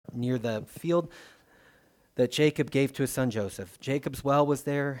near the field that Jacob gave to his son Joseph. Jacob's well was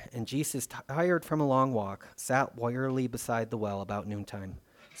there, and Jesus, tired from a long walk, sat wearily beside the well about noontime.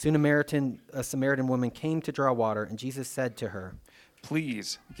 Soon a Samaritan woman came to draw water, and Jesus said to her,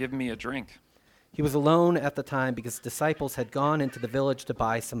 "Please, give me a drink." He was alone at the time because disciples had gone into the village to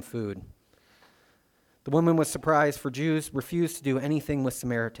buy some food. The woman was surprised, for Jews refused to do anything with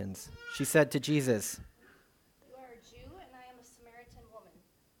Samaritans. She said to Jesus, "You are a Jew, and I am a Samaritan woman.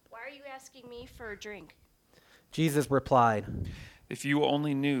 Why are you asking me for a drink?" Jesus replied, If you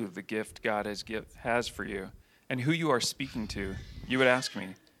only knew the gift God has for you and who you are speaking to, you would ask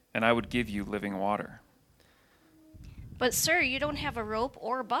me, and I would give you living water. "But sir, you don't have a rope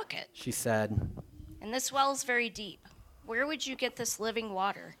or a bucket, she said. and this well is very deep. Where would you get this living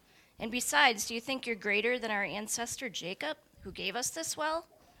water? And besides, do you think you're greater than our ancestor Jacob, who gave us this well?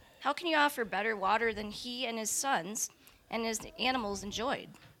 How can you offer better water than he and his sons and his animals enjoyed?"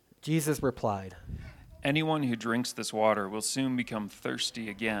 Jesus replied, Anyone who drinks this water will soon become thirsty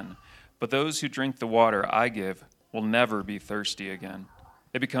again, but those who drink the water I give will never be thirsty again.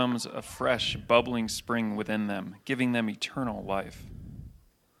 It becomes a fresh, bubbling spring within them, giving them eternal life.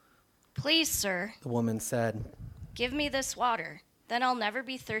 "Please, sir, the woman said. give me this water. Then I'll never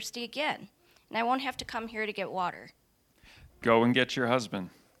be thirsty again, and I won't have to come here to get water." Go and get your husband.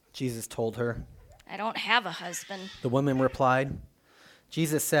 Jesus told her. "I don't have a husband." The woman replied.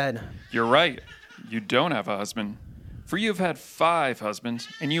 Jesus said, You're right. You don't have a husband. For you have had 5 husbands,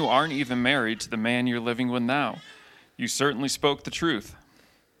 and you aren't even married to the man you're living with now. You certainly spoke the truth.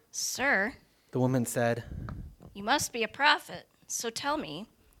 "Sir, the woman said, you must be a prophet. So tell me,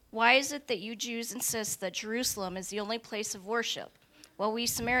 why is it that you Jews insist that Jerusalem is the only place of worship, while we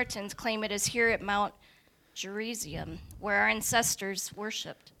Samaritans claim it is here at Mount Gerizim, where our ancestors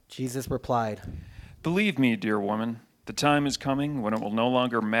worshipped?" Jesus replied, Believe me, dear woman, the time is coming when it will no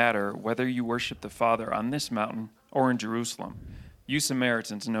longer matter whether you worship the Father on this mountain or in Jerusalem. You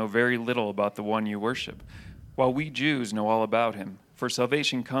Samaritans know very little about the one you worship, while we Jews know all about him, for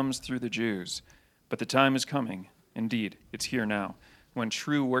salvation comes through the Jews. But the time is coming, indeed, it's here now, when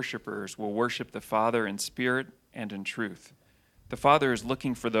true worshipers will worship the Father in spirit and in truth. The Father is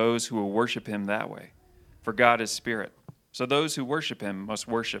looking for those who will worship him that way, for God is spirit. So those who worship him must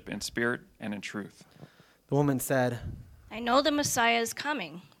worship in spirit and in truth. the woman said, "I know the Messiah is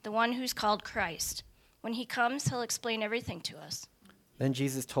coming, the one who's called Christ. When he comes, he'll explain everything to us." Then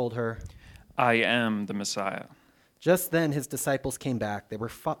Jesus told her. I am the Messiah. Just then his disciples came back. They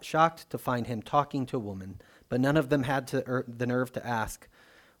were shocked to find him talking to a woman, but none of them had the nerve to ask,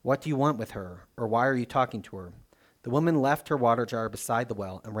 "What do you want with her?" or "Why are you talking to her?" The woman left her water jar beside the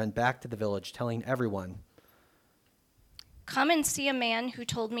well and ran back to the village, telling everyone, "Come and see a man who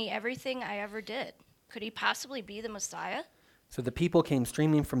told me everything I ever did. Could he possibly be the Messiah?" So the people came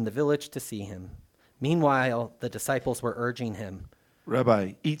streaming from the village to see him. Meanwhile, the disciples were urging him.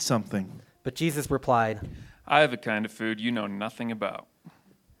 Rabbi, eat something. But Jesus replied, I have a kind of food you know nothing about.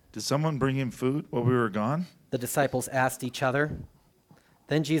 Did someone bring him food while we were gone? the disciples asked each other.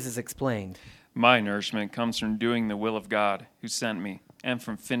 Then Jesus explained, My nourishment comes from doing the will of God who sent me and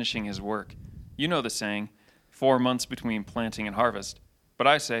from finishing his work. You know the saying, 4 months between planting and harvest. But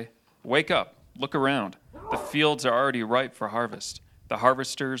I say, wake up, look around. The fields are already ripe for harvest. The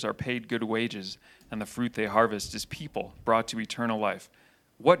harvesters are paid good wages, and the fruit they harvest is people brought to eternal life.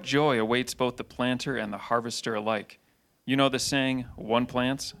 What joy awaits both the planter and the harvester alike. You know the saying, one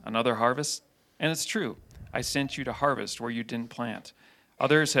plants, another harvests? And it's true. I sent you to harvest where you didn't plant.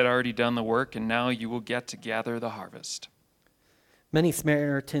 Others had already done the work, and now you will get to gather the harvest. Many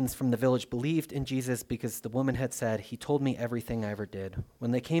Samaritans from the village believed in Jesus because the woman had said, "He told me everything I ever did."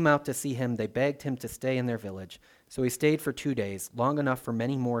 When they came out to see him, they begged him to stay in their village. So he stayed for 2 days, long enough for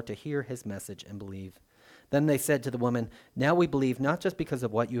many more to hear his message and believe. Then they said to the woman, "Now we believe not just because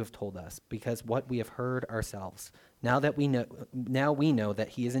of what you have told us, because what we have heard ourselves. Now we know that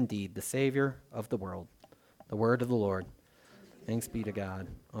he is indeed the Savior of the world." The word of the Lord. Thanks be to God.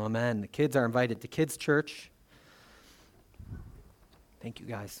 Amen. The kids are invited to Kids Church. Thank you,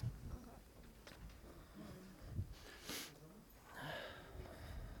 guys.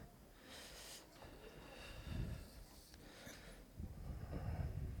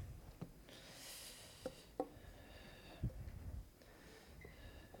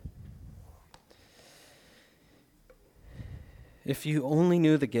 If you only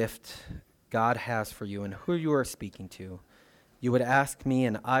knew the gift God has for you and who you are speaking to, you would ask me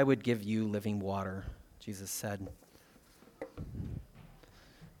and I would give you living water, Jesus said.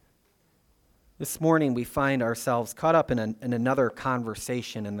 This morning we find ourselves caught up in another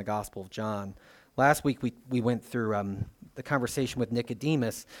conversation in the Gospel of John. Last week we went through the conversation with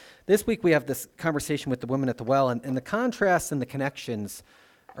Nicodemus. This week we have this conversation with the woman at the well, and the contrasts and the connections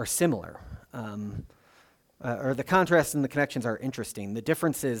are similar. Or the contrasts and the connections are interesting. The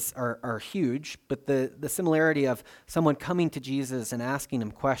differences are huge, but the similarity of someone coming to Jesus and asking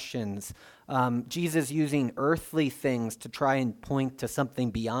him questions, Jesus using earthly things to try and point to something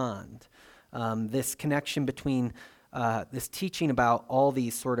beyond, this connection between this teaching about all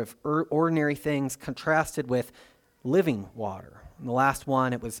these sort of ordinary things contrasted with living water. In the last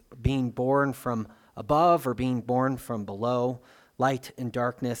one, it was being born from above or being born from below, light and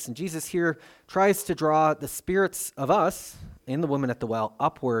darkness. And Jesus here tries to draw the spirits of us and the woman at the well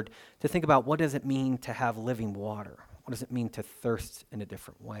upward to think about, what does it mean to have living water? What does it mean to thirst in a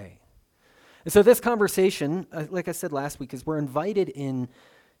different way? And so this conversation, like I said last week, is we're invited in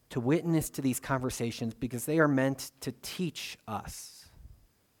to witness to these conversations because they are meant to teach us.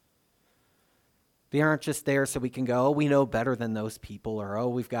 They aren't just there so we can go, oh, we know better than those people, or oh,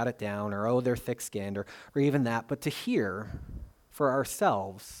 we've got it down, or oh, they're thick-skinned, or even that, but to hear for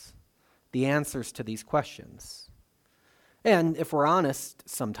ourselves the answers to these questions. And if we're honest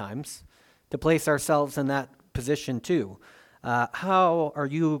sometimes, to place ourselves in that position too. How are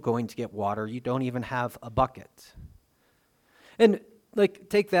you going to get water? You don't even have a bucket. And like,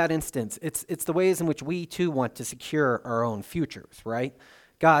 take that instance. It's the ways in which we too want to secure our own futures, right?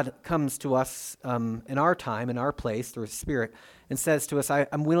 God comes to us in our time, in our place, through His Spirit, and says to us,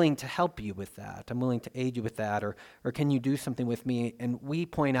 I'm willing to help you with that. I'm willing to aid you with that, or can you do something with me? And we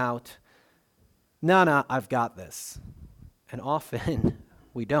point out, no, I've got this. And often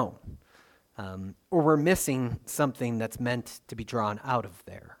we don't. Or we're missing something that's meant to be drawn out of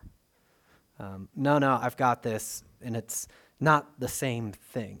there. No, I've got this, and it's not the same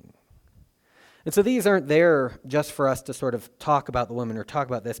thing. And so these aren't there just for us to sort of talk about the woman or talk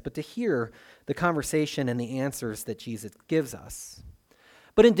about this, but to hear the conversation and the answers that Jesus gives us.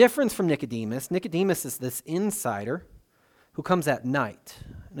 But in difference from Nicodemus, Nicodemus is this insider who comes at night.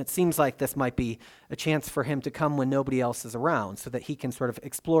 And it seems like this might be a chance for him to come when nobody else is around so that he can sort of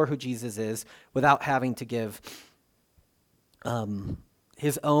explore who Jesus is without having to give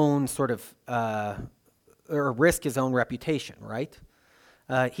his own sort of, or risk his own reputation, right?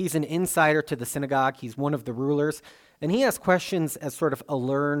 He's an insider to the synagogue. He's one of the rulers. And he asks questions as sort of a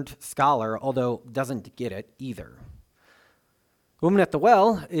learned scholar, although doesn't get it either. The woman at the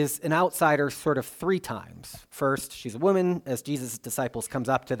well is an outsider sort of 3 times. First, she's a woman. As Jesus' disciples comes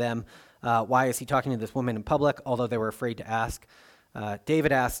up to them, why is he talking to this woman in public, although they were afraid to ask?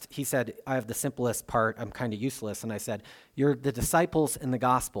 David asked, he said, I have the simplest part. I'm kind of useless. And I said, you're the disciples in the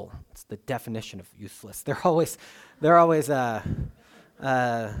gospel. It's the definition of useless. They're always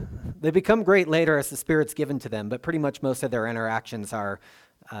they become great later as the Spirit's given to them, but pretty much most of their interactions are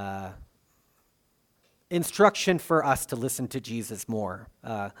instruction for us to listen to Jesus more.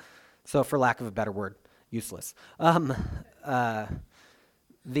 So for lack of a better word, useless. The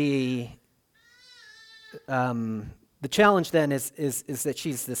challenge then is that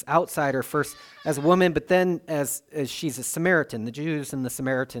she's this outsider first as a woman, but then as she's a Samaritan. The Jews and the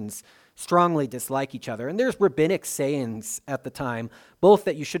Samaritans strongly dislike each other. And there's rabbinic sayings at the time, both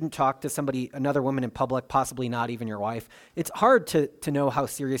that you shouldn't talk to another woman in public, possibly not even your wife. It's hard to know how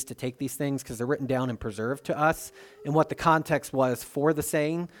serious to take these things because they're written down and preserved to us and what the context was for the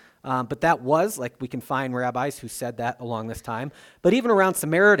saying. But that was, like, we can find rabbis who said that along this time. But even around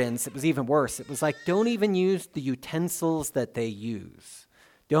Samaritans, it was even worse. It was like, don't even use the utensils that they use.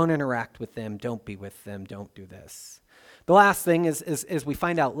 Don't interact with them. Don't be with them. Don't do this. The last thing is as we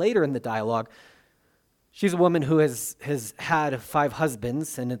find out later in the dialogue, she's a woman who has had 5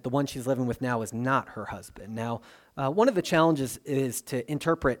 husbands, and the one she's living with now is not her husband. Now, one of the challenges is to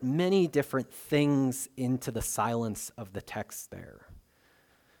interpret many different things into the silence of the text there.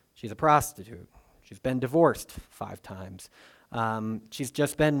 She's a prostitute. She's been divorced 5 times. She's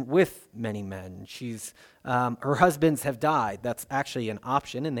just been with many men. Her husbands have died. That's actually an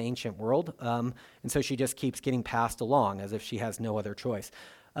option in the ancient world. And so she just keeps getting passed along as if she has no other choice.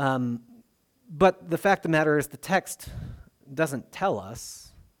 But the fact of the matter is the text doesn't tell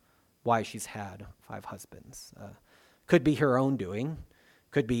us why she's had 5 husbands. Could be her own doing.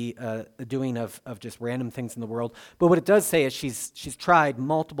 Could be a doing of just random things in the world. But what it does say is she's tried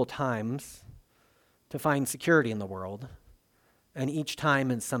multiple times to find security in the world. And each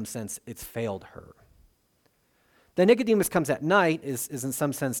time, in some sense, it's failed her. Then Nicodemus comes at night is in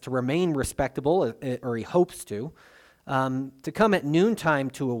some sense to remain respectable, or he hopes to come at noontime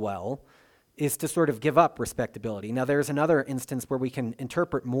to a well is to sort of give up respectability. Now, there's another instance where we can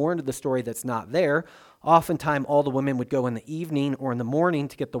interpret more into the story that's not there. Oftentimes, all the women would go in the evening or in the morning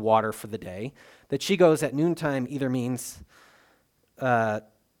to get the water for the day. That she goes at noontime either means that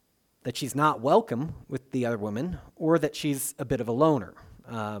she's not welcome with the other women, or that she's a bit of a loner,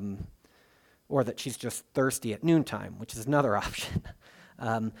 or that she's just thirsty at noontime, which is another option.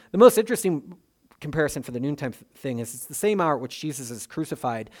 The most interesting comparison for the noontime thing is it's the same hour at which Jesus is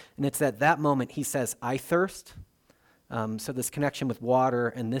crucified, and it's at that moment he says, "I thirst." So this connection with water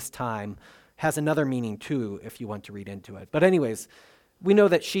and this time has another meaning too, if you want to read into it. But anyways, we know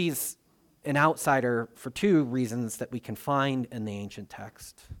that she's an outsider for two reasons that we can find in the ancient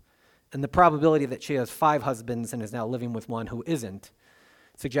text. And the probability that she has 5 husbands and is now living with one who isn't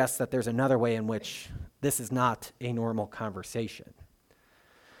suggests that there's another way in which this is not a normal conversation.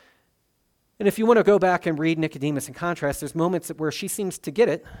 And if you want to go back and read Nicodemus in contrast, there's moments where she seems to get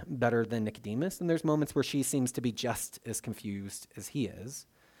it better than Nicodemus, and there's moments where she seems to be just as confused as he is.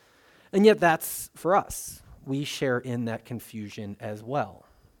 And yet that's for us. We share in that confusion as well.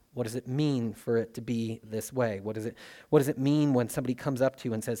 What does it mean for it to be this way? What does it mean when somebody comes up to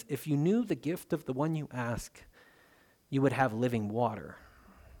you and says, "If you knew the gift of the one you ask, you would have living water"?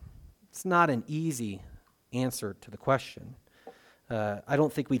 It's not an easy answer to the question. I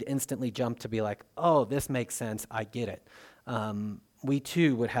don't think we'd instantly jump to be like, "Oh, this makes sense, I get it." We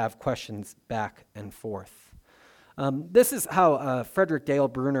too would have questions back and forth. This is how Frederick Dale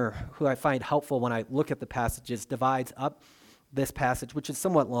Bruner, who I find helpful when I look at the passages, divides up this passage, which is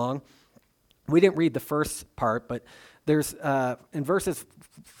somewhat long. We didn't read the first part, but there's in verses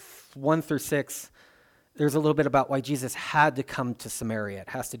 1 through 6, there's a little bit about why Jesus had to come to Samaria. It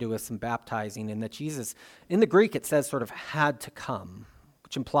has to do with some baptizing, and that Jesus, in the Greek it says sort of had to come,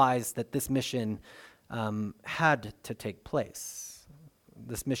 which implies that this mission had to take place.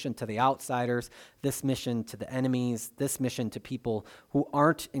 This mission to the outsiders, this mission to the enemies, this mission to people who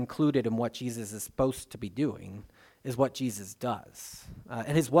aren't included in what Jesus is supposed to be doing is what Jesus does.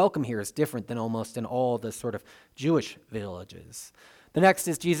 And his welcome here is different than almost in all the sort of Jewish villages. The next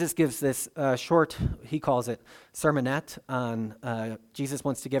is Jesus gives this short, he calls it sermonette, on Jesus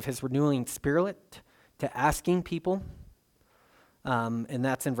wants to give his renewing spirit to asking people. And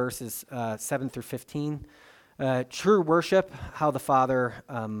that's in verses 7 through 15. True worship, how the Father,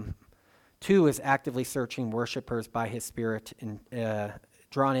 too, is actively searching worshipers by his Spirit and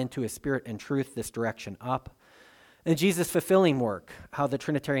drawn into his Spirit and truth this direction up. And Jesus' fulfilling work, how the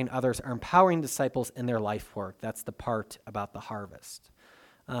Trinitarian others are empowering disciples in their life work. That's the part about the harvest.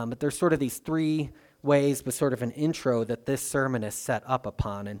 But there's sort of these 3 ways with sort of an intro that this sermon is set up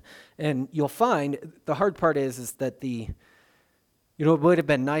upon. And you'll find the hard part is that it would have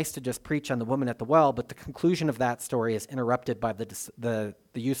been nice to just preach on the woman at the well, but the conclusion of that story is interrupted by the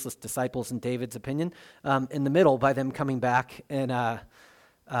useless disciples in David's opinion, in the middle by them coming back and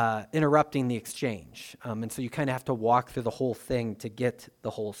interrupting the exchange. And so you kind of have to walk through the whole thing to get the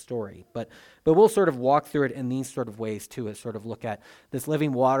whole story. But we'll sort of walk through it in these sort of ways too, as sort of look at this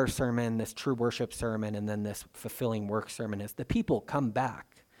living water sermon, this true worship sermon, and then this fulfilling work sermon as the people come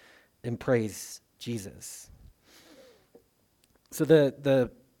back and praise Jesus. So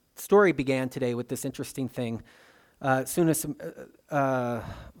the story began today with this interesting thing. Soon as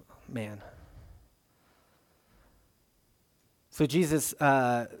So Jesus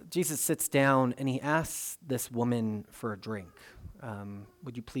sits down and he asks this woman for a drink.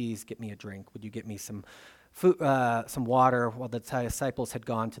 Would you please get me a drink? Would you get me some food, some water, while the disciples had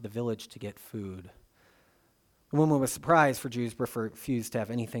gone to the village to get food? The woman was surprised, for Jews refused to have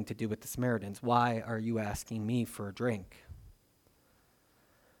anything to do with the Samaritans. Why are you asking me for a drink?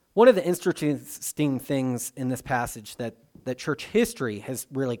 One of the interesting things in this passage that church history has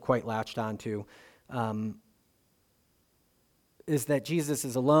really quite latched onto is that Jesus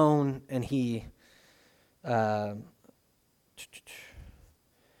is alone and he,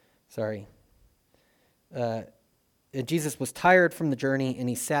 Jesus was tired from the journey and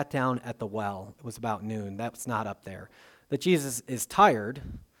he sat down at the well. It was about noon. That's not up there. That Jesus is tired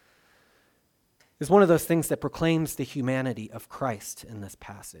is one of those things that proclaims the humanity of Christ in this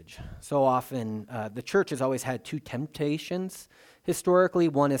passage. So often, the church has always had 2 temptations. Historically,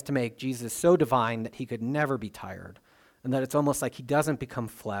 one is to make Jesus so divine that he could never be tired, and that it's almost like he doesn't become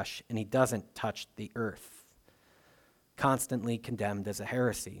flesh and he doesn't touch the earth, constantly condemned as a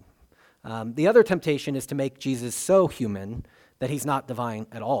heresy. The other temptation is to make Jesus so human that he's not divine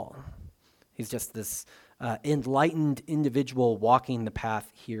at all. He's just this enlightened individual walking the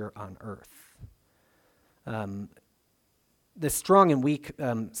path here on earth. The strong and weak,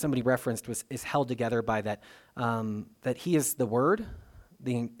 somebody referenced, is held together by that he is the Word,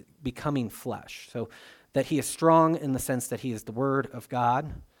 becoming flesh. So that he is strong in the sense that he is the Word of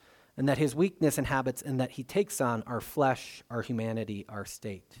God, and that his weakness and habits and that he takes on our flesh, our humanity, our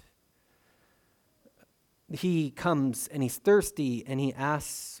state. He comes and he's thirsty and he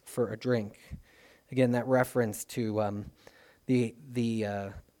asks for a drink. Again, that reference to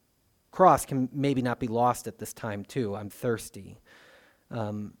the cross can maybe not be lost at this time too. I'm thirsty.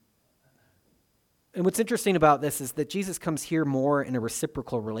 And what's interesting about this is that Jesus comes here more in a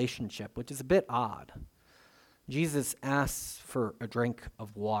reciprocal relationship, which is a bit odd. Jesus asks for a drink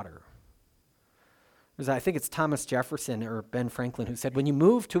of water. I think it's Thomas Jefferson or Ben Franklin who said, when you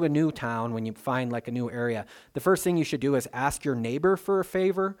move to a new town, when you find like a new area, the first thing you should do is ask your neighbor for a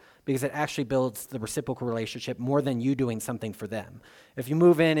favor, because it actually builds the reciprocal relationship more than you doing something for them. If you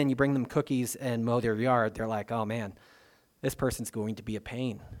move in and you bring them cookies and mow their yard, they're like, oh man, this person's going to be a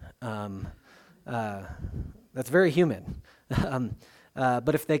pain. That's very human.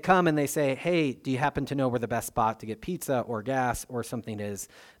 But if they come and they say, hey, do you happen to know where the best spot to get pizza or gas or something is,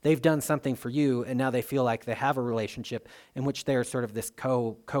 they've done something for you, and now they feel like they have a relationship in which they're sort of this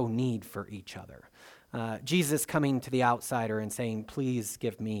co-need for each other. Jesus coming to the outsider and saying, please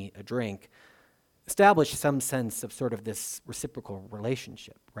give me a drink, establish some sense of sort of this reciprocal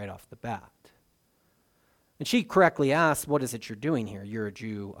relationship right off the bat. And she correctly asks, what is it you're doing here? You're a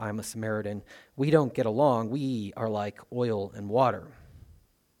Jew, I'm a Samaritan. We don't get along. We are like oil and water.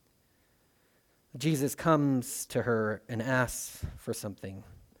 Jesus comes to her and asks for something.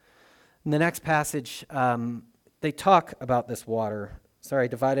 In the next passage, they talk about this water. Sorry, I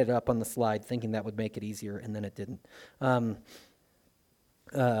divided it up on the slide thinking that would make it easier, and then it didn't.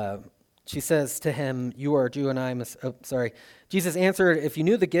 She says to him, you are a Jew and I am Jesus answered, if you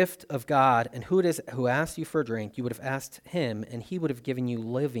knew the gift of God and who it is who asked you for a drink, you would have asked him, and he would have given you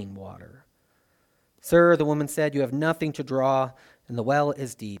living water. Sir, the woman said, you have nothing to draw, and the well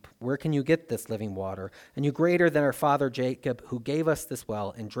is deep. Where can you get this living water? And you greater than our father Jacob, who gave us this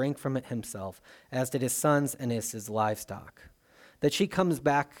well and drank from it himself, as did his sons and his livestock. That she comes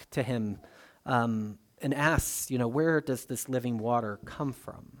back to him and asks, where does this living water come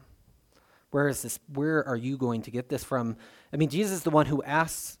from? Where are you going to get this from? I mean, Jesus is the one who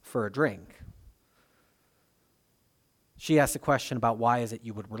asks for a drink. She asks a question about why is it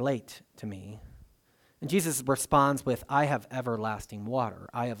you would relate to me? And Jesus responds with, I have everlasting water.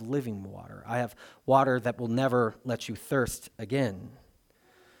 I have living water. I have water that will never let you thirst again.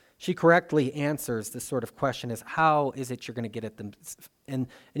 She correctly answers this sort of question is, how is it you're going to get at them? And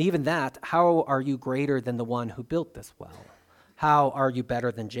even that, how are you greater than the one who built this well? How are you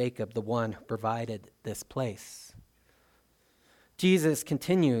better than Jacob, the one who provided this place? Jesus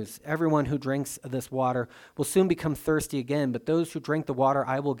continues, everyone who drinks of this water will soon become thirsty again, but those who drink the water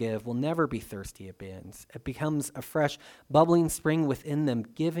I will give will never be thirsty again. It becomes a fresh, bubbling spring within them,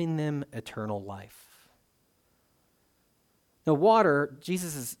 giving them eternal life. Now, water,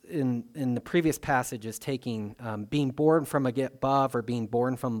 Jesus is in the previous passage is taking being born from above or being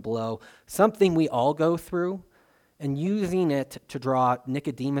born from below, something we all go through, and using it to draw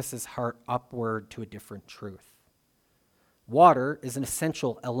Nicodemus's heart upward to a different truth. Water is an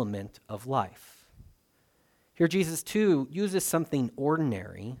essential element of life. Here Jesus, too, uses something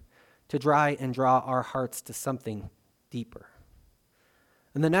ordinary to try and draw our hearts to something deeper.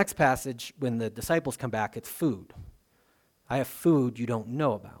 In the next passage, when the disciples come back, it's food. I have food you don't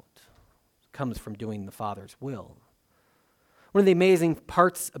know about. It comes from doing the Father's will. One of the amazing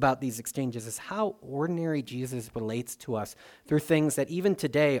parts about these exchanges is how ordinary Jesus relates to us through things that even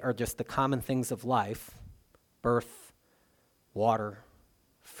today are just the common things of life, birth, water,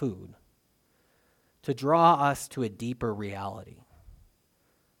 food, to draw us to a deeper reality,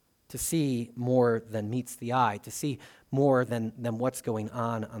 to see more than meets the eye, to see more than what's going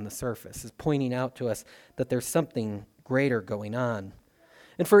on the surface, is pointing out to us that there's something greater going on.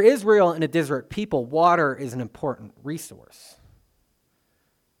 And for Israel and a desert people, water is an important resource.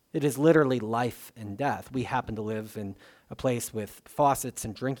 It is literally life and death. We happen to live in a place with faucets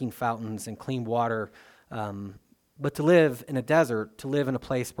and drinking fountains and clean water. But to live in a desert, to live in a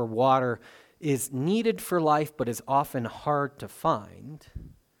place where water is needed for life but is often hard to find,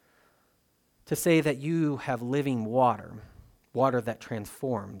 to say that you have living water, water that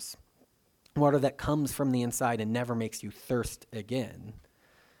transforms, water that comes from the inside and never makes you thirst again,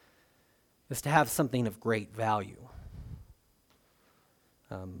 is to have something of great value.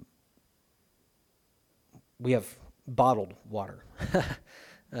 We have bottled water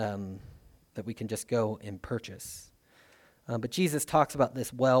that we can just go and purchase. But Jesus talks about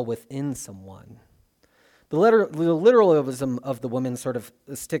this well within someone. The literalism of the woman sort of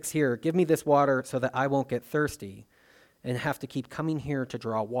sticks here. Give me this water so that I won't get thirsty. and have to keep coming here to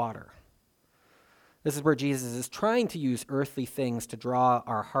draw water. This is where Jesus is trying to use earthly things to draw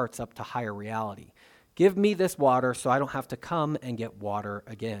our hearts up to higher reality. Give me this water so I don't have to come and get water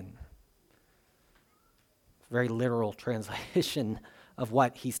again. Very literal translation of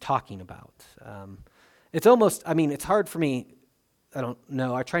what he's talking about. It's almost, it's hard for me, I don't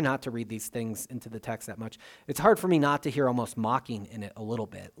know, I try not to read these things into the text that much. It's hard for me not to hear almost mocking in it a little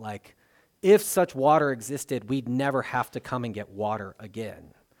bit. Like, if such water existed, we'd never have to come and get water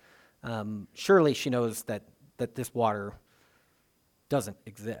again. Surely she knows that this water doesn't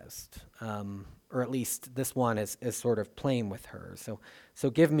exist, or at least this one is sort of playing with her. So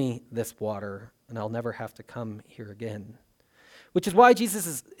give me this water, and I'll never have to come here again. Which is why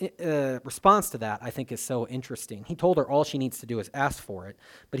Jesus' response to that, I think, is so interesting. He told her all she needs to do is ask for it,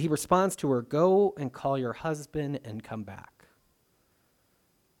 but he responds to her, go and call your husband and come back.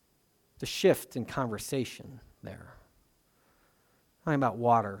 The shift in conversation there. Talking about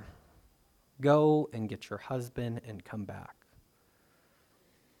water. Go and get your husband and come back.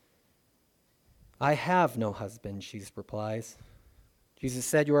 I have no husband, she replies. Jesus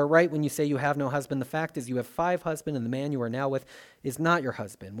said, you are right when you say you have no husband. The fact is you have 5 husbands, and the man you are now with is not your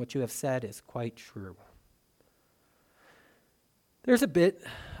husband. What you have said is quite true. There's a bit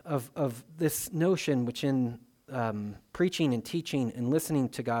of this notion which in preaching and teaching and listening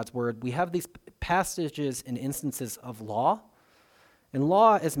to God's word, we have these passages and instances of law. And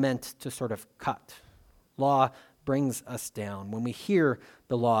law is meant to sort of cut. Law brings us down. When we hear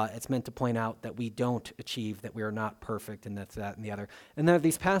the law, it's meant to point out that we don't achieve, that we are not perfect, and that's that and the other. And there are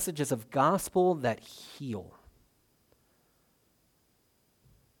these passages of gospel that heal.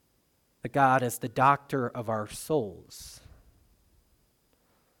 That God is the doctor of our souls.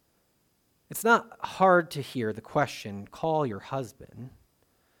 It's not hard to hear the question, call your husband,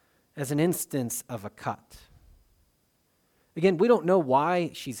 as an instance of a cut. Again, we don't know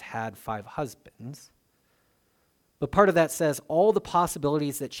why she's had 5 husbands, but part of that says all the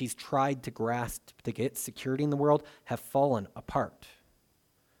possibilities that she's tried to grasp to get security in the world have fallen apart.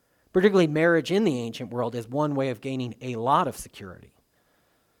 Particularly marriage in the ancient world is one way of gaining a lot of security.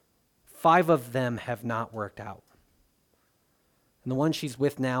 5 of them have not worked out. And the one she's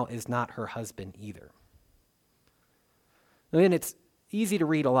with now is not her husband either. And it's easy to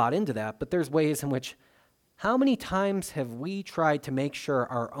read a lot into that, but there's ways in which how many times have we tried to make sure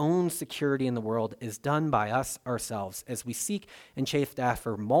our own security in the world is done by us ourselves as we seek and chase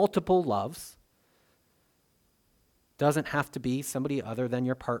after multiple loves? Doesn't have to be somebody other than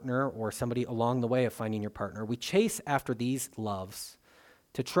your partner or somebody along the way of finding your partner. We chase after these loves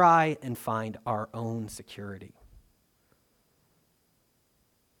to try and find our own security.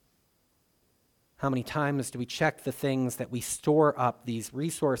 How many times do we check the things that we store up, these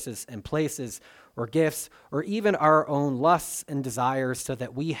resources and places or gifts, or even our own lusts and desires so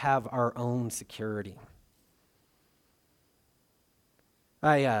that we have our own security?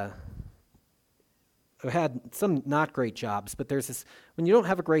 I've had some not great jobs, but there's this, when you don't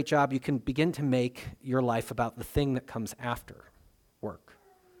have a great job, you can begin to make your life about the thing that comes after work.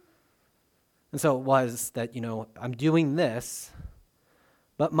 And so it was that, I'm doing this,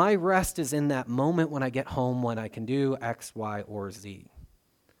 but my rest is in that moment when I get home when I can do X, Y, or Z.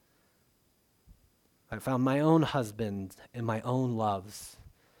 I found my own husband and my own loves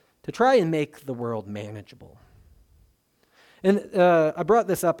to try and make the world manageable. And I brought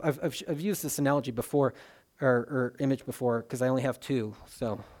this up. I've used this analogy before, or image before, because I only have 2.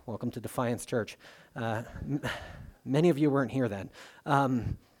 So welcome to Defiance Church. Many of you weren't here then.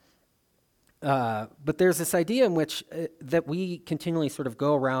 But there's this idea in which that we continually sort of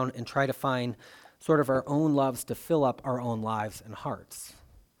go around and try to find sort of our own loves to fill up our own lives and hearts,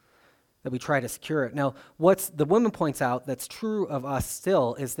 that we try to secure it. Now, what's the woman points out that's true of us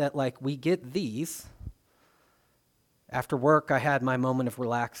still is that, like, we get these. After work, I had my moment of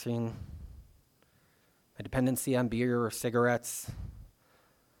relaxing, my dependency on beer or cigarettes,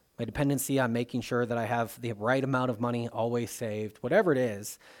 my dependency on making sure that I have the right amount of money always saved, whatever it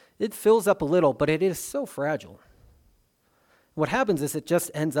is. It fills up a little, but it is so fragile. What happens is it just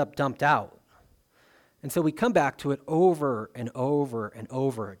ends up dumped out. And so we come back to it over and over and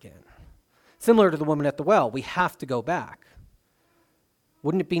over again. Similar to the woman at the well, we have to go back.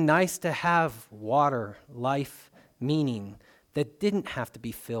 Wouldn't it be nice to have water, life, meaning that didn't have to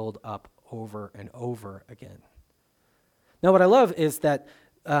be filled up over and over again? Now, what I love is that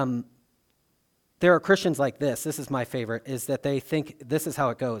there are Christians like this. This is my favorite, is that they think this is how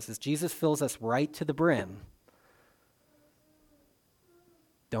it goes, is Jesus fills us right to the brim.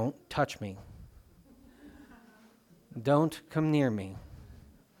 Don't touch me. Don't come near me.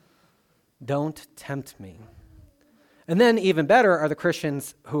 Don't tempt me. And then even better are the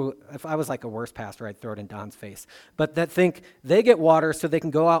Christians who, if I was like a worse pastor, I'd throw it in Don's face, but that think they get water so they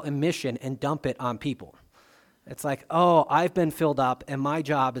can go out and mission and dump it on people. It's like, oh, I've been filled up, and my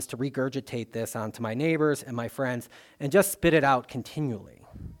job is to regurgitate this onto my neighbors and my friends and just spit it out continually.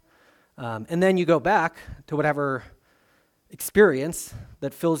 And then you go back to whatever experience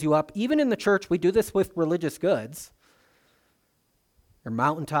that fills you up. Even in the church, we do this with religious goods. Your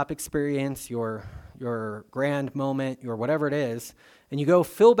mountaintop experience, your grand moment, your whatever it is, and you go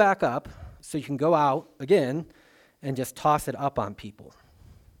fill back up so you can go out again and just toss it up on people.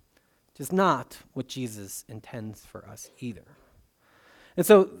 Which is not what Jesus intends for us either. And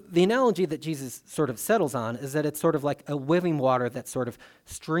so the analogy that Jesus sort of settles on is that it's sort of like a living water that sort of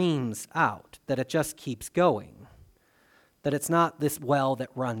streams out, that it just keeps going. That it's not this well that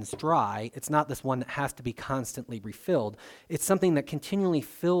runs dry. It's not this one that has to be constantly refilled. It's something that continually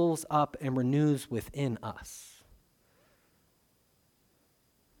fills up and renews within us.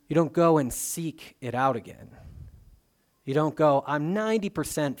 You don't go and seek it out again. You don't go, I'm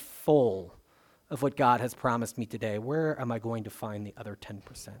 90% full of what God has promised me today. Where am I going to find the other 10%?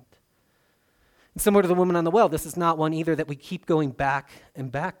 And similar to the woman on the well, this is not one either that we keep going back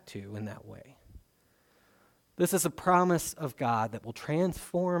and back to in that way. This is a promise of God that will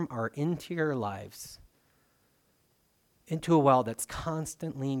transform our interior lives into a well that's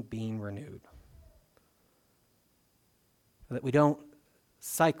constantly being renewed. So that we don't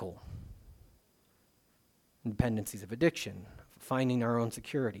cycle in dependencies of addiction, finding our own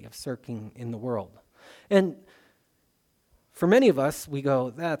security, of searching in the world. And for many of us, we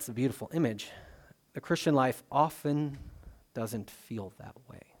go, that's a beautiful image. The Christian life often doesn't feel that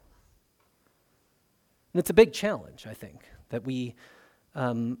way. And it's a big challenge, I think, that we,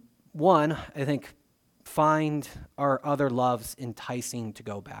 one, I think, find our other loves enticing to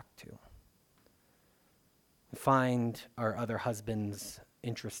go back to. Find our other husbands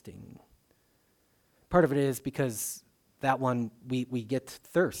interesting. Part of it is because that one we get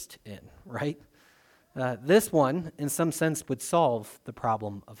thirst in, right? This one, in some sense, would solve the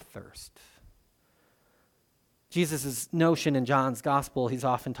problem of thirst. Jesus' notion in John's gospel, he's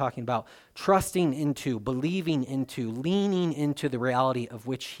often talking about trusting into, believing into, leaning into the reality of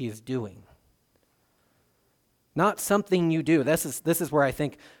which he is doing. Not something you do. This is where I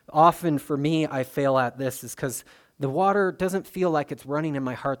think often for me I fail at this, is because the water doesn't feel like it's running in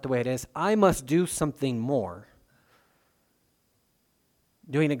my heart the way it is. I must do something more.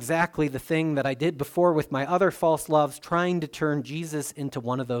 Doing exactly the thing that I did before with my other false loves, trying to turn Jesus into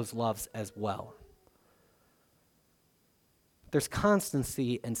one of those loves as well. There's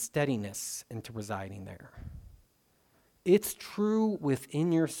constancy and steadiness into residing there. It's true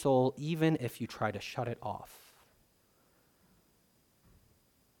within your soul even if you try to shut it off.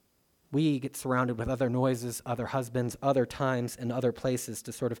 We get surrounded with other noises, other husbands, other times, and other places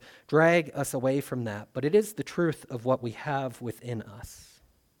to sort of drag us away from that. But it is the truth of what we have within us,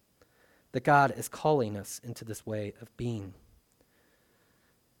 that God is calling us into this way of being.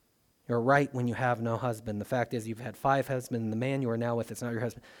 You're right when you have no husband. The fact is you've had 5 husbands, and the man you are now with is not your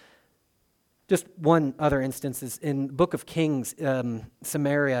husband. Just one other instance is in the book of Kings,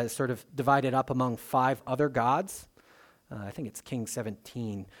 Samaria is sort of divided up among 5 other gods. I think it's King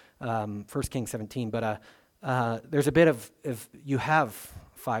 17, 1 King 17, but there's a bit of you have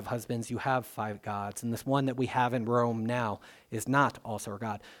 5 husbands, you have 5 gods, and this one that we have in Rome now is not also our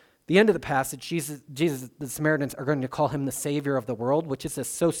God. The end of the passage, Jesus, the Samaritans are going to call him the Savior of the world, which is a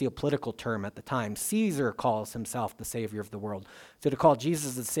socio-political term at the time. Caesar calls himself the Savior of the world. So to call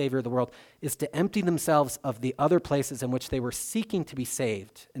Jesus the Savior of the world is to empty themselves of the other places in which they were seeking to be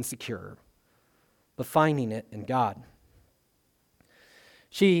saved and secure, but finding it in God.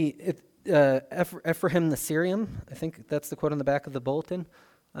 Ephraim the Syrian, I think that's the quote on the back of the bulletin.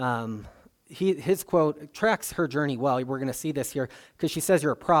 His quote tracks her journey well. We're going to see this here because she says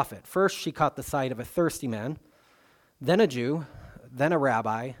you're a prophet. First, she caught the sight of a thirsty man, then a Jew, then a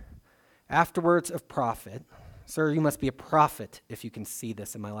rabbi, afterwards a prophet. Sir, you must be a prophet if you can see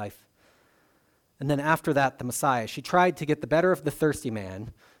this in my life. And then after that, the Messiah. She tried to get the better of the thirsty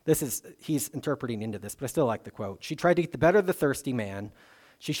man. He's interpreting into this, but I still like the quote. She tried to get the better of the thirsty man.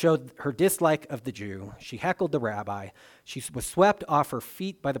 She showed her dislike of the Jew. She heckled the rabbi. She was swept off her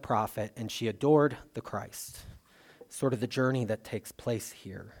feet by the prophet, and she adored the Christ. Sort of the journey that takes place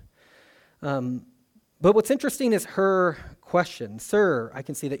here. But what's interesting is her question. Sir, I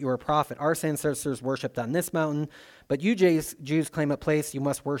can see that you are a prophet. Our ancestors worshipped on this mountain, but you Jews claim a place you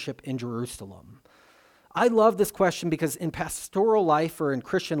must worship in Jerusalem. I love this question because in pastoral life or in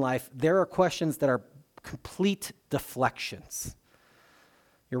Christian life, there are questions that are complete deflections.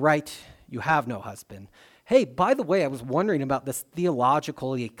 You're right, you have no husband. hey, by the way, I was wondering about this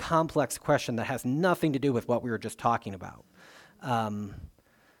theologically complex question that has nothing to do with what we were just talking about.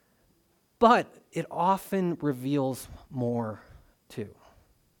 But it often reveals more too.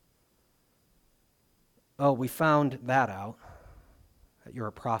 Oh, we found that out, that you're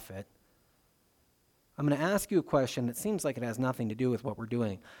a prophet. I'm going to ask you a question that seems like it has nothing to do with what we're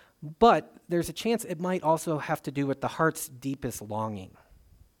doing, but there's a chance it might also have to do with the heart's deepest longing.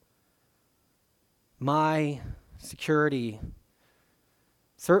 My security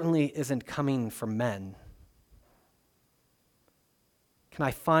certainly isn't coming from men. Can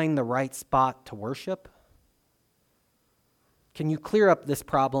I find the right spot to worship? Can you clear up this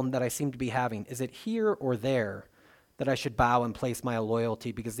problem that I seem to be having? Is it here or there that I should bow and place my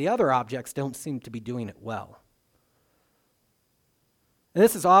loyalty because the other objects don't seem to be doing it well? And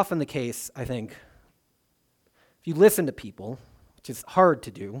this is often the case, I think. If you listen to people, which is hard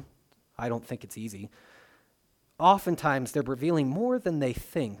to do, I don't think it's easy, oftentimes they're revealing more than they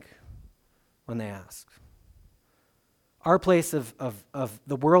think when they ask. Our place of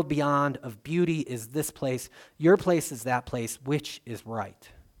the world beyond, of beauty, is this place. Your place is that place. Which is right?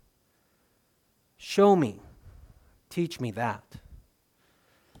 Show me. Teach me that.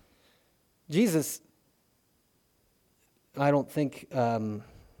 Jesus, I don't think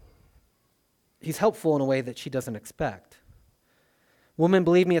he's helpful in a way that she doesn't expect. Woman,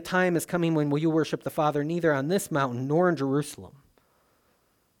 believe me, a time is coming when will you worship the Father neither on this mountain nor in Jerusalem.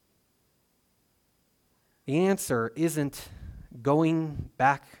 The answer isn't going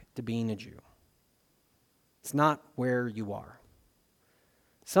back to being a Jew. It's not where you are.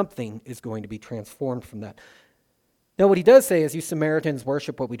 Something is going to be transformed from that. Now, what he does say is, you Samaritans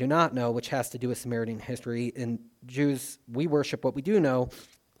worship what we do not know, which has to do with Samaritan history. And Jews, we worship what we do know.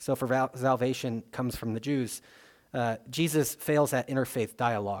 So for salvation comes from the Jews. Jesus fails at interfaith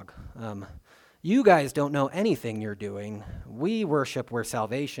dialogue. You guys don't know anything you're doing. We worship where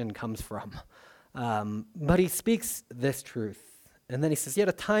salvation comes from. But he speaks this truth. And then he says, yet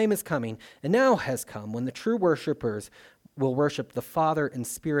a time is coming, and now has come, when the true worshipers will worship the Father in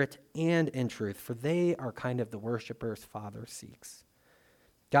spirit and in truth, for they are kind of the worshipers Father seeks.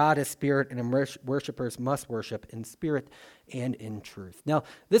 God is spirit, and worshipers must worship in spirit and in truth. Now,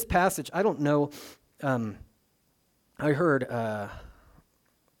 this passage, I don't know, I heard an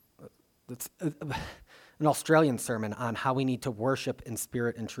Australian sermon on how we need to worship in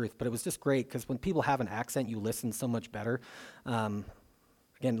spirit and truth, but it was just great because when people have an accent, you listen so much better.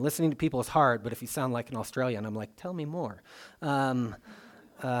 Again, listening to people is hard, but if you sound like an Australian, I'm like, tell me more. You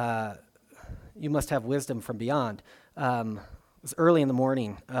must have wisdom from beyond. It was early in the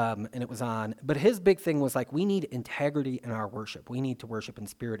morning, and it was on. But his big thing was like, we need integrity in our worship. We need to worship in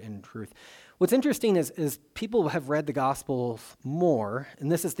spirit and in truth. What's interesting is people have read the Gospels more,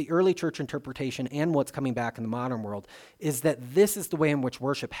 and this is the early church interpretation and what's coming back in the modern world, is that this is the way in which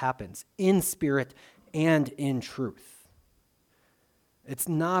worship happens, in spirit and in truth. It's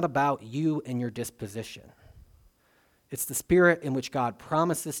not about you and your disposition. It's the spirit in which God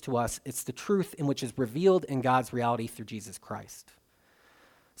promises to us. It's the truth in which is revealed in God's reality through Jesus Christ.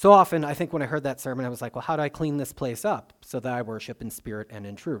 So often, I think when I heard that sermon, I was like, well, how do I clean this place up so that I worship in spirit and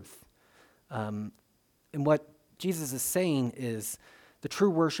in truth? And what Jesus is saying is the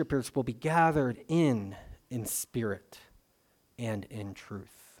true worshipers will be gathered in spirit and in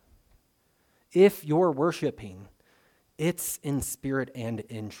truth. If you're worshiping, it's in spirit and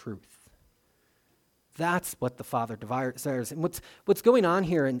in truth. That's what the Father desires. And what's going on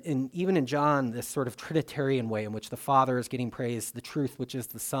here, even in John, this sort of Trinitarian way in which the Father is getting praised, the truth, which is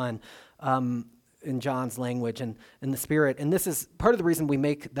the Son, in John's language, and the Spirit. And this is part of the reason we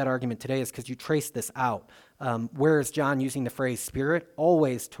make that argument today is because you trace this out. Where is John using the phrase Spirit?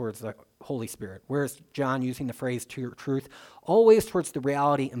 Always towards the Holy Spirit. Where is John using the phrase truth? Always towards the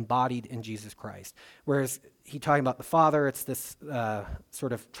reality embodied in Jesus Christ. Whereas he talking about the Father, it's this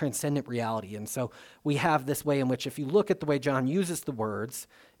sort of transcendent reality. And so we have this way in which if you look at the way John uses the words,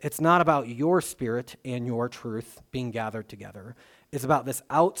 it's not about your spirit and your truth being gathered together. It's about this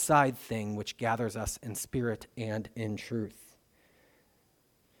outside thing which gathers us in spirit and in truth.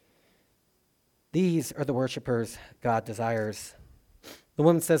 These are the worshipers God desires. The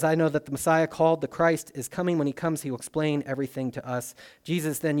woman says, I know that the Messiah called the Christ is coming. When he comes, he will explain everything to us.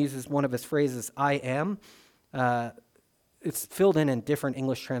 Jesus then uses one of his phrases, I am. It's filled in different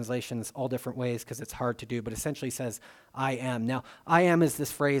English translations, all different ways because it's hard to do, but essentially says, I am. Now, I am is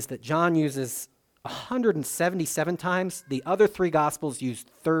this phrase that John uses 177 times. The other three Gospels use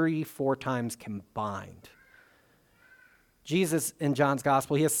 34 times combined. Jesus in John's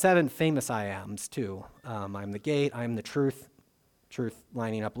Gospel, he has 7 famous I ams too. I'm the gate, I'm the truth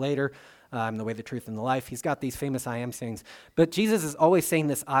lining up later. I'm the way, the truth, and the life. He's got these famous I am sayings. But Jesus is always saying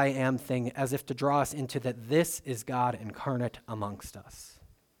this I am thing as if to draw us into that this is God incarnate amongst us.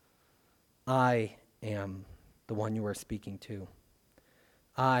 I am the one you are speaking to.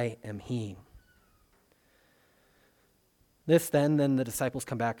 I am he. This then the disciples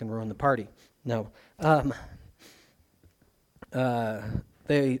come back and ruin the party. No.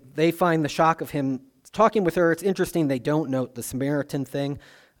 They find the shock of him talking with her. It's interesting they don't note the Samaritan thing.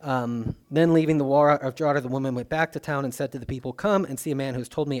 Then leaving the water, the woman went back to town and said to the people, "Come and see a man who's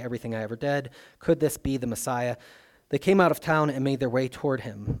told me everything I ever did. Could this be the Messiah?" They came out of town and made their way toward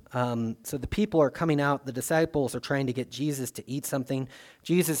him. So the people are coming out. The disciples are trying to get Jesus to eat something.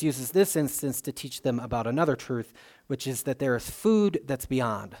 Jesus uses this instance to teach them about another truth, which is that there is food that's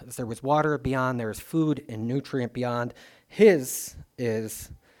beyond. As there was water beyond, there is food and nutrient beyond. His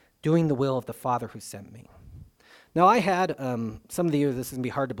is doing the will of the Father who sent me. Now, I had, some of you, this is going to be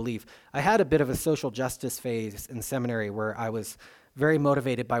hard to believe, I had a bit of a social justice phase in seminary where I was very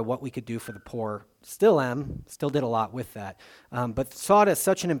motivated by what we could do for the poor. Still am, still did a lot with that, but saw it as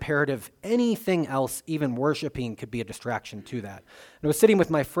such an imperative. Anything else, even worshiping, could be a distraction to that. And I was sitting with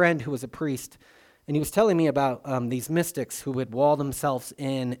my friend who was a priest, and he was telling me about these mystics who would wall themselves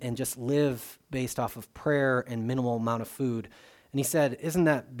in and just live based off of prayer and minimal amount of food. And he said, "Isn't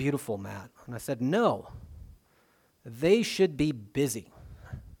that beautiful, Matt?" And I said, "No, they should be busy."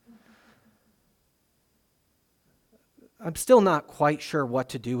 I'm still not quite sure what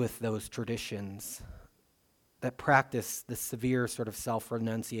to do with those traditions that practice this severe sort of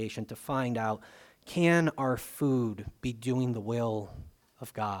self-renunciation to find out, can our food be doing the will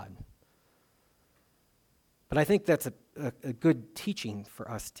of God? But I think that's a good teaching for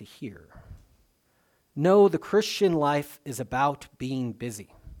us to hear. No, the Christian life is about being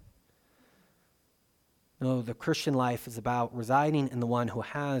busy. No, the Christian life is about residing in the one who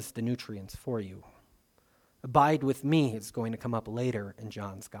has the nutrients for you. Abide with me is going to come up later in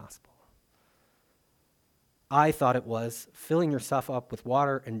John's gospel. I thought it was filling yourself up with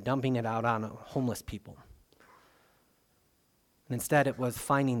water and dumping it out on homeless people. And instead it was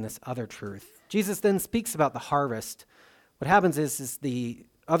finding this other truth. Jesus then speaks about the harvest. What happens is the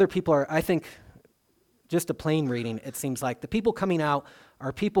other people are, I think, just a plain reading, it seems like the people coming out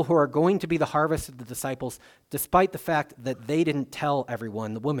are people who are going to be the harvest of the disciples, despite the fact that they didn't tell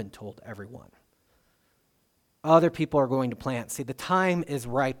everyone, the woman told everyone. Other people are going to plant. See, the time is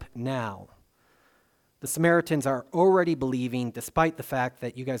ripe now. The Samaritans are already believing, despite the fact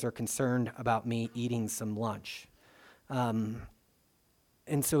that you guys are concerned about me eating some lunch. And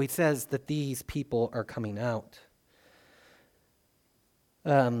so he says that these people are coming out.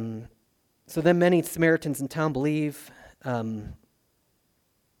 So then many Samaritans in town believe. He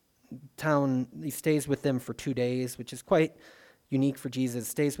stays with them for 2 days, which is quite unique for Jesus,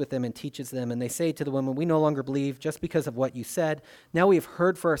 stays with them and teaches them. And they say to the woman, "We no longer believe just because of what you said. Now we have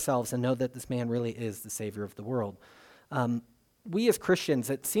heard for ourselves and know that this man really is the Savior of the world." We as Christians,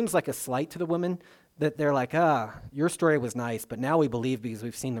 it seems like a slight to the women that they're like, your story was nice, but now we believe because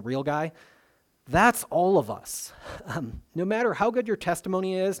we've seen the real guy. That's all of us. No matter how good your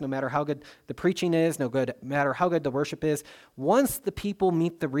testimony is, no matter how good the preaching is, no matter how good the worship is, once the people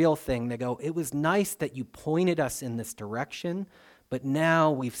meet the real thing, they go, "It was nice that you pointed us in this direction, but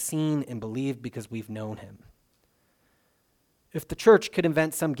now we've seen and believed because we've known him." If the church could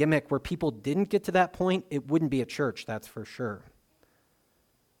invent some gimmick where people didn't get to that point, it wouldn't be a church, that's for sure.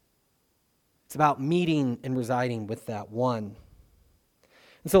 It's about meeting and residing with that one.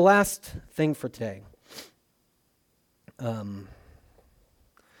 And so last thing for today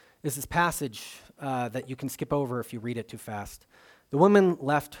is this passage that you can skip over if you read it too fast. The woman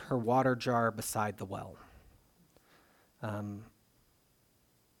left her water jar beside the well.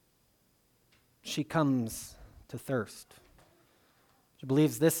 She comes to thirst. She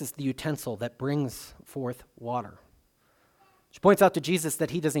believes this is the utensil that brings forth water. She points out to Jesus that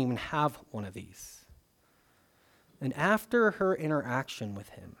he doesn't even have one of these. And after her interaction with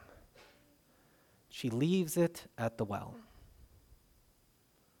him, she leaves it at the well.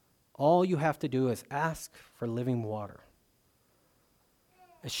 All you have to do is ask for living water.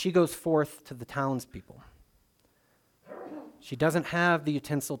 As she goes forth to the townspeople, she doesn't have the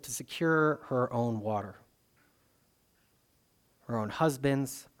utensil to secure her own water, her own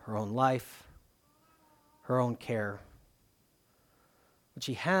husband's, her own life, her own care. What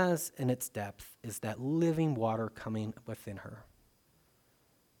she has in its depth is that living water coming within her.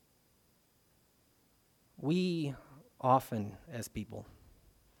 We often, as people,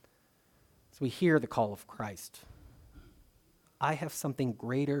 as we hear the call of Christ, "I have something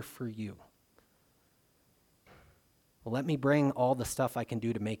greater for you." Well, let me bring all the stuff I can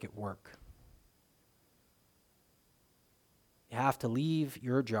do to make it work. You have to leave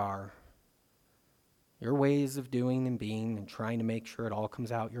your jar, your ways of doing and being and trying to make sure it all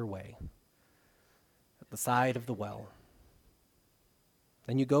comes out your way, at the side of the well.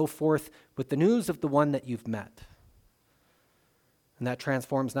 Then you go forth with the news of the one that you've met. And that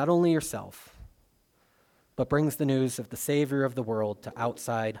transforms not only yourself, but brings the news of the Savior of the world to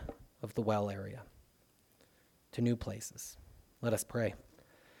outside of the well area, to new places. Let us pray.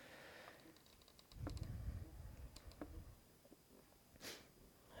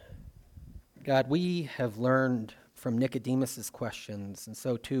 God, we have learned from Nicodemus's questions, and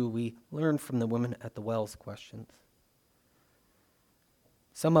so too we learn from the women at the well's questions.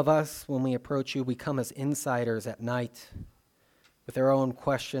 Some of us, when we approach you, we come as insiders at night with our own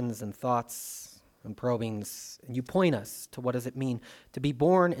questions and thoughts and probings, and you point us to what does it mean to be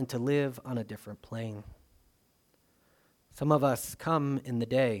born and to live on a different plane. Some of us come in the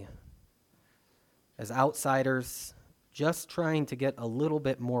day as outsiders, just trying to get a little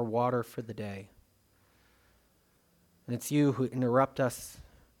bit more water for the day. And it's you who interrupt us,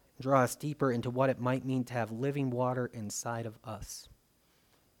 draw us deeper into what it might mean to have living water inside of us.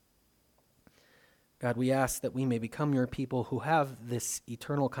 God, we ask that we may become your people who have this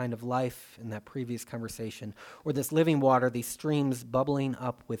eternal kind of life in that previous conversation, or this living water, these streams bubbling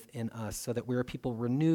up within us, so that we're a people renewed